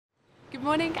Good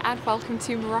morning and welcome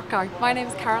to Morocco. My name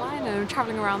is Caroline and I'm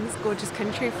travelling around this gorgeous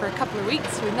country for a couple of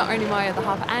weeks with not only my other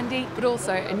half Andy, but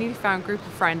also a newly found group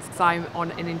of friends as I'm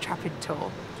on an Intrepid tour.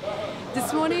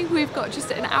 This morning we've got just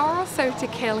an hour or so to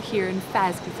kill here in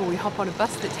Fes before we hop on a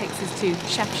bus that takes us to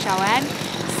Chefchaouen.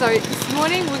 So this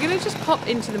morning we're going to just pop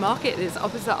into the market that's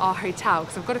opposite our hotel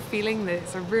because I've got a feeling that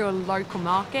it's a real local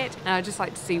market and I'd just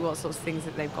like to see what sorts of things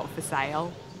that they've got for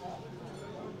sale.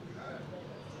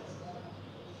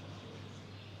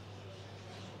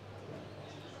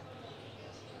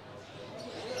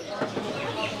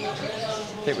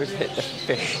 I think we've hit the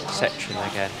fish section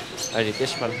again, only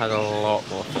this one had a lot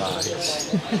more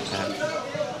flies.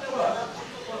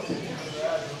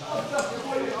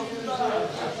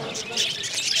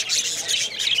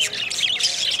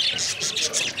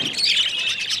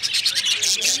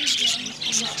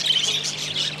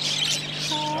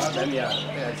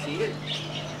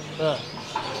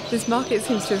 This market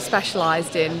seems to have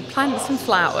specialised in plants and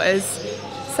flowers,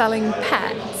 selling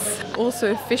pets.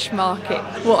 Also a fish market.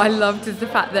 What I loved is the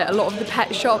fact that a lot of the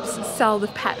pet shops sell the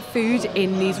pet food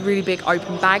in these really big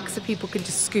open bags so people can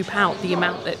just scoop out the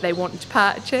amount that they want to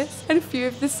purchase. And a few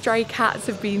of the stray cats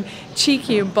have been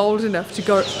cheeky and bold enough to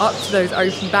go up to those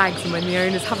open bags and when the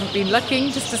owners haven't been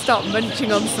looking, just to start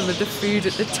munching on some of the food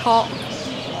at the top.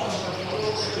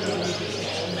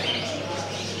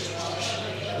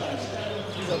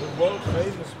 These are the world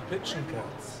famous pigeon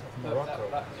cats of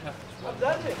Morocco.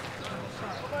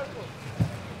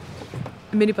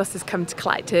 Minibuses come to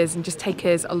collect us and just take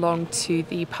us along to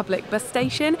the public bus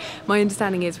station. My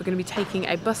understanding is we're going to be taking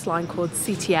a bus line called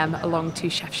CTM along to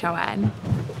Chefchaouen.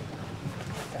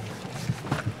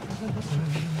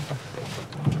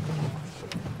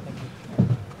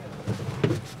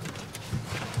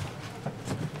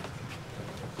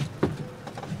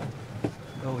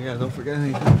 Oh yeah, don't forget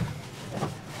anything.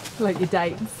 Like your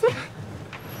dates.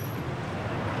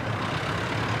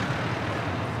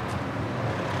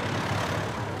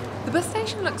 The bus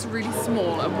station looks really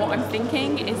small and what I'm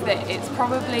thinking is that it's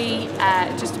probably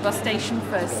just a bus station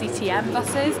for CTM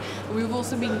buses. We've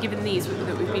also been given these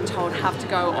that we've been told have to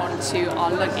go onto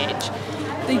our luggage.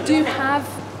 They do have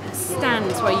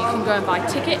stands where you can go and buy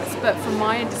tickets, but from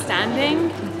my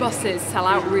understanding buses sell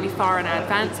out really far in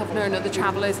advance. I've known other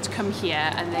travellers to come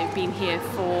here and they've been here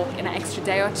for an extra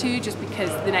day or two just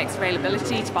because the next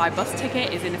availability to buy a bus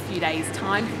ticket is in a few days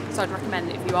time. So I'd recommend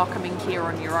that if you are coming here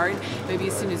on your own, maybe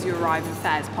as soon as you arrive in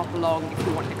Fes, pop along if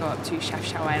you want to go up to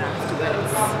Chefchaouen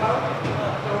afterwards.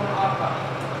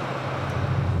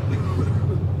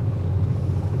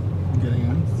 Getting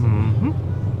in?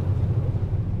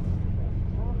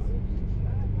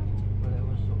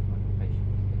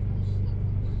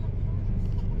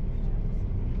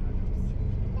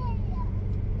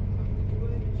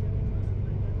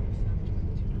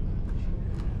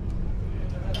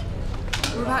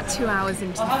 We're about 2 hours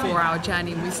into the 4-hour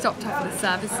journey and we stopped off at a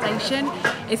service station.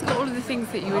 It's got all of the things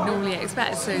that you would normally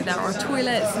expect. So there are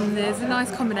toilets and there's a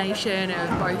nice combination of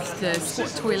both the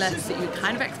squat toilets that you would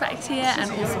kind of expect here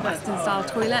and also Western style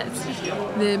toilets.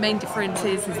 The main difference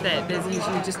is that there's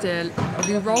usually just a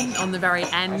loo roll on the very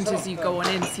end as you go on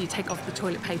in, so you take off the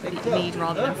toilet paper that you need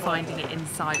rather than finding it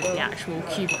inside of the actual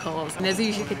cubicles. And there's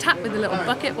usually a tap with a little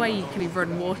bucket where you can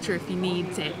run water if you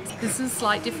need it. There's some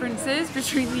slight differences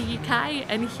between the UK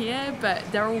and here, but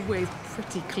they're always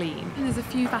pretty clean. And there's a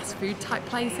few fast food type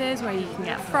places where you can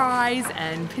get fries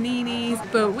and paninis,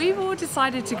 but we've all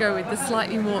decided to go with the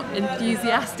slightly more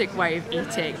enthusiastic way of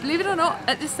eating. Believe it or not,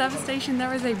 at this service station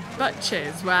there is a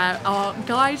butcher's where our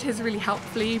guide has really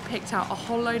helpfully picked out a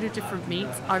whole load of different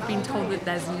meats. I've been told that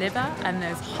there's liver and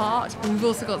there's heart. And we've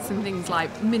also got some things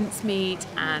like mincemeat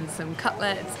and some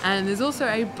cutlets, and there's also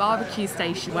a barbecue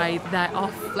station where they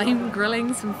are flame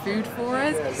grilling some food for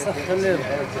us.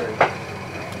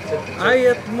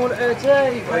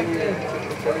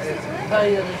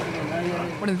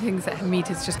 One of the things that Hamid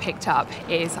has just picked up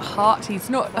is heart. He's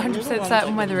not 100%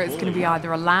 certain whether it's going to be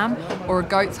either a lamb or a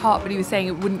goat's heart, but he was saying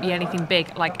it wouldn't be anything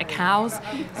big like a cow's.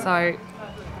 So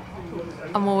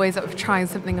I'm always up for trying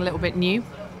something a little bit new.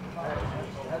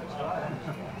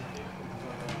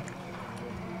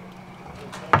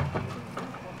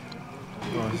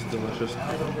 Oh, it's delicious.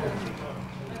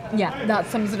 Yeah, that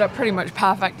sums it up pretty much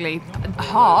perfectly.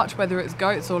 Heart, whether it's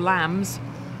goats or lambs,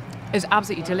 is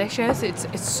absolutely delicious. It's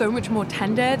so much more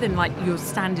tender than like your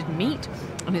standard meat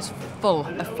and it's full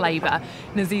of flavour.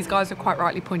 And as these guys have quite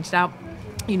rightly pointed out,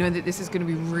 you know that this is going to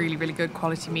be really, really good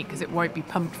quality meat because it won't be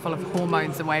pumped full of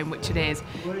hormones the way in which it is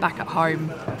back at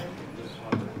home.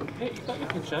 Hey, you got your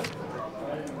picture?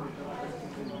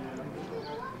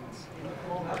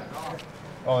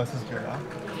 Oh, this is good, huh?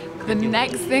 The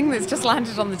next thing that's just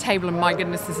landed on the table, and my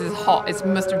goodness, this is hot, it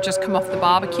must have just come off the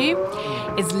barbecue,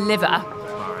 is liver.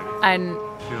 And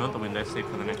Do you want the window seat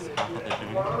for the next half of the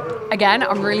dinner? again,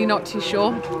 I'm really not too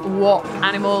sure what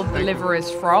animal the liver is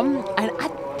from. And I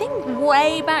think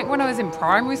way back when I was in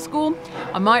primary school,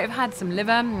 I might have had some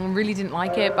liver and really didn't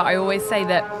like it. But I always say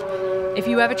that if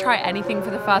you ever try anything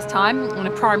for the first time on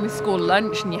a primary school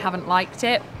lunch and you haven't liked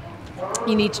it,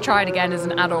 you need to try it again as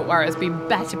an adult where it's been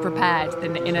better prepared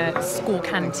than in a school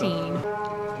canteen.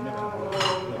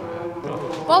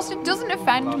 Whilst it doesn't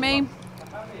offend me,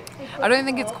 I don't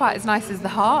think it's quite as nice as the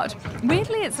heart.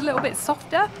 Weirdly, it's a little bit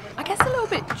softer. I guess a little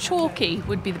bit chalky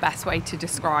would be the best way to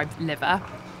describe liver.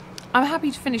 I'm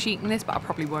happy to finish eating this, but I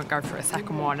probably won't go for a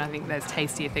second one. I think there's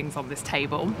tastier things on this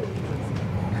table.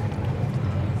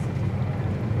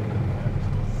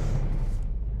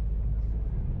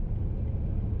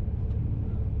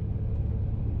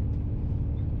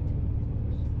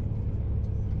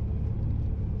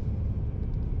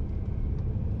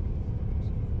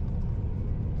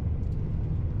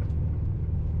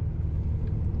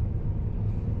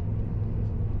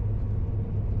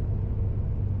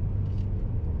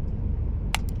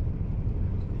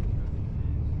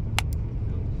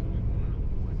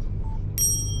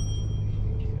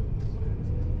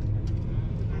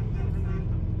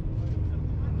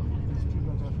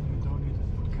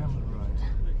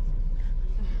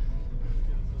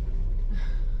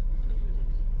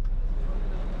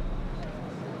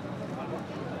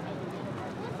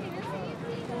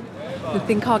 I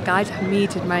think our guide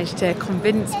Hamid had managed to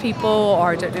convince people,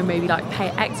 or I don't know, maybe like pay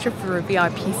extra for a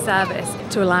VIP service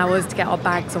to allow us to get our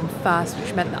bags on first,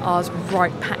 which meant that ours were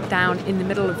right packed down in the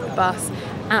middle of the bus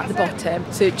at the bottom.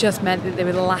 So it just meant that they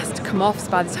were the last to come off.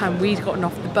 So by the time we'd gotten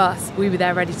off the bus, we were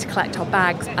there ready to collect our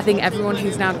bags. I think everyone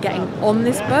who's now getting on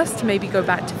this bus to maybe go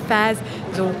back to Fes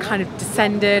has all kind of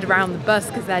descended around the bus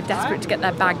because they're desperate to get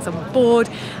their bags on board.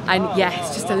 And yeah,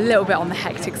 it's just a little bit on the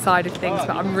hectic side of things,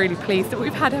 but I'm really pleased that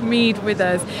we've had Hamid with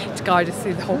us to guide us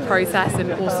through the whole process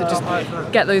and also just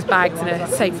get those bags in a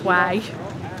safe way.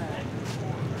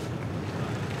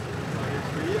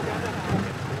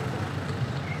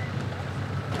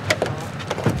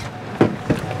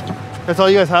 That's all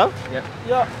you guys have? Yep.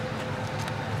 Yeah.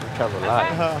 Travel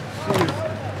light.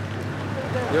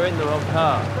 You're in the wrong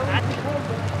car.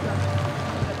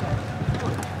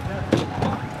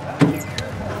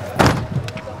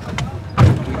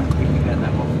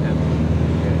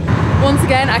 Once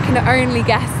again, I can only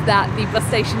guess that the bus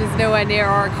station is nowhere near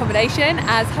our accommodation,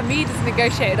 as Hamid has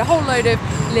negotiated a whole load of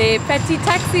les petits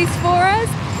taxis for us,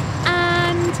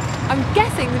 and I'm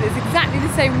guessing that it's exactly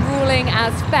the same ruling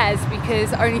as Fes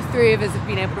because only 3 of us have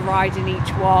been able to ride in each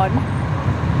one.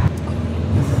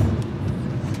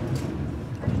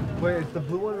 Wait, it's the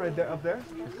blue one right there, up there?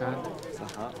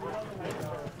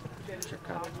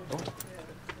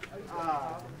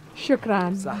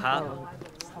 Shukran.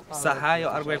 Saha, you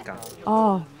are welcome.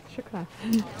 Oh, shukran.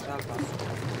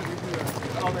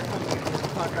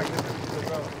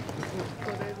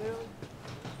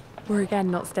 We're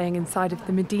again not staying inside of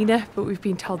the Medina, but we've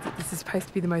been told that this is supposed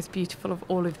to be the most beautiful of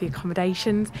all of the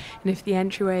accommodations, and if the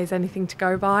entryway is anything to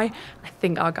go by, I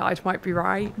think our guide might be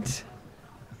right.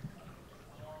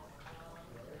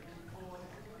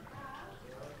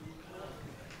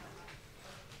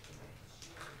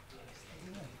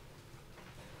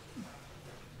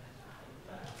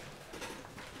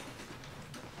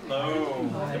 Hello.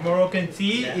 The Moroccan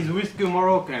tea is whiskey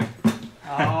Moroccan.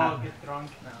 Oh, get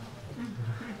drunk now.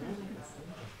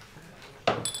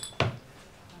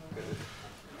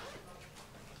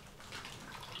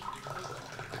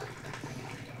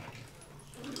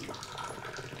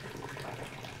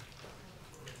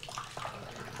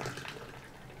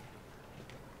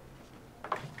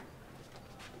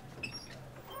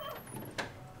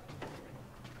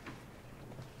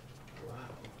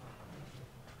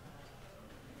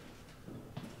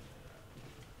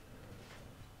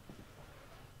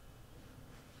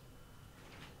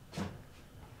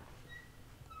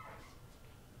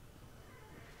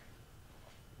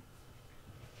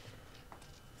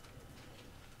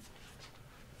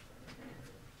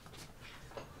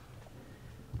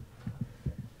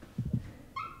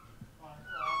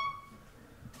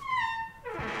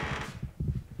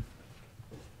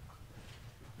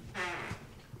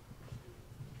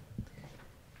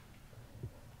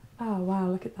 Oh wow,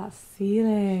 look at that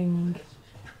ceiling.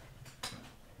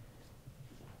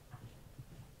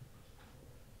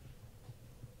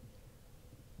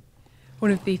 One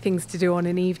of the things to do on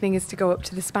an evening is to go up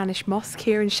to the Spanish mosque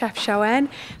here in Chefchaouen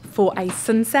for a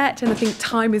sunset, and I think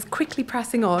time is quickly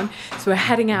pressing on, so we're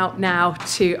heading out now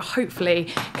to hopefully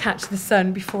catch the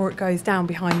sun before it goes down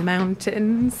behind the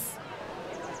mountains.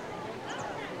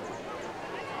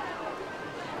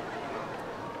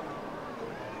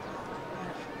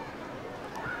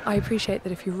 I appreciate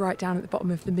that if you're right down at the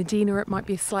bottom of the Medina, it might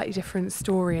be a slightly different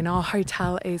story, and our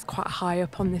hotel is quite high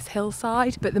up on this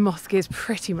hillside, but the mosque is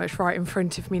pretty much right in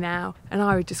front of me now, and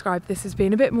I would describe this as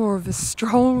being a bit more of a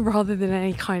stroll rather than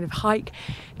any kind of hike.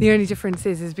 The only difference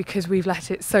is because we've let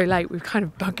it so late, we've kind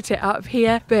of bugged it up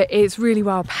here, but it's really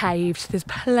well paved. There's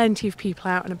plenty of people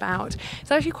out and about.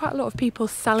 There's actually quite a lot of people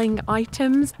selling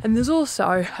items, and there's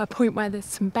also a point where there's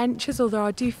some benches, although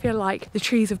I do feel like the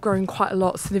trees have grown quite a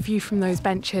lot, so the view from those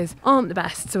benches aren't the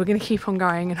best, so we're going to keep on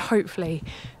going and hopefully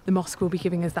the mosque will be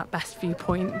giving us that best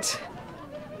viewpoint.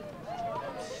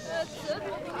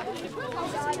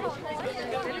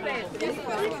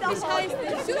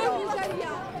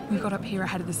 We got up here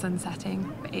ahead of the sun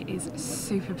setting, but it is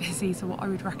super busy, so what I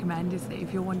would recommend is that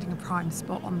if you're wanting a prime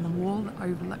spot on the wall that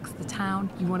overlooks the town,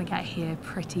 you want to get here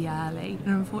pretty early.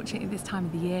 And unfortunately this time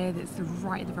of the year, that's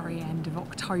right at the very end of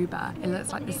October, it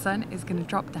looks like the sun is going to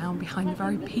drop down behind the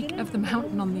very peak of the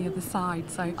mountain on the other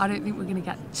side, so I don't think we're going to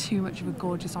get too much of a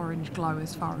gorgeous orange glow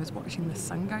as far as watching the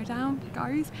sun go down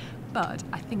goes, but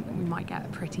I think that we might get a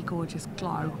pretty gorgeous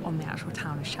glow on the actual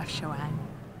town of Chefchaouen.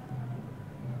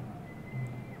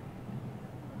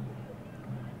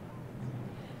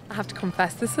 I have to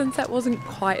confess, the sunset wasn't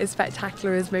quite as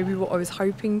spectacular as maybe what I was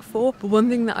hoping for, but one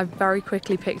thing that I've very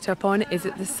quickly picked up on is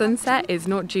that the sunset is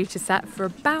not due to set for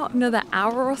about another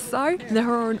hour or so. There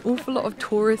are an awful lot of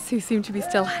tourists who seem to be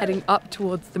still heading up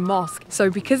towards the mosque, so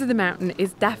because of the mountain,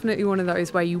 it's definitely one of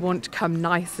those where you want to come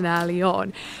nice and early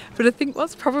on. But I think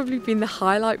what's probably been the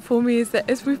highlight for me is that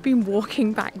as we've been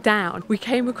walking back down, we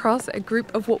came across a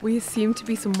group of what we assumed to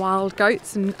be some wild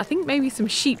goats, and I think maybe some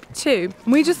sheep too.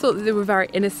 And we just thought that they were very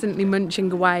innocently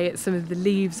munching away at some of the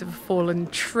leaves of a fallen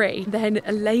tree. Then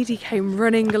a lady came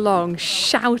running along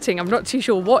shouting, I'm not too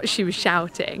sure what she was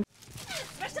shouting.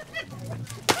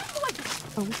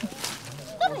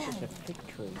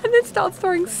 And then starts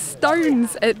throwing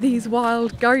stones at these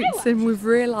wild goats, and we've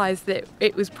realised that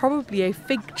it was probably a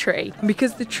fig tree. And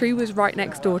because the tree was right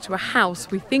next door to a house,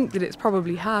 we think that it's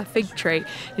probably her fig tree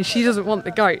and she doesn't want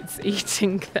the goats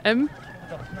eating them.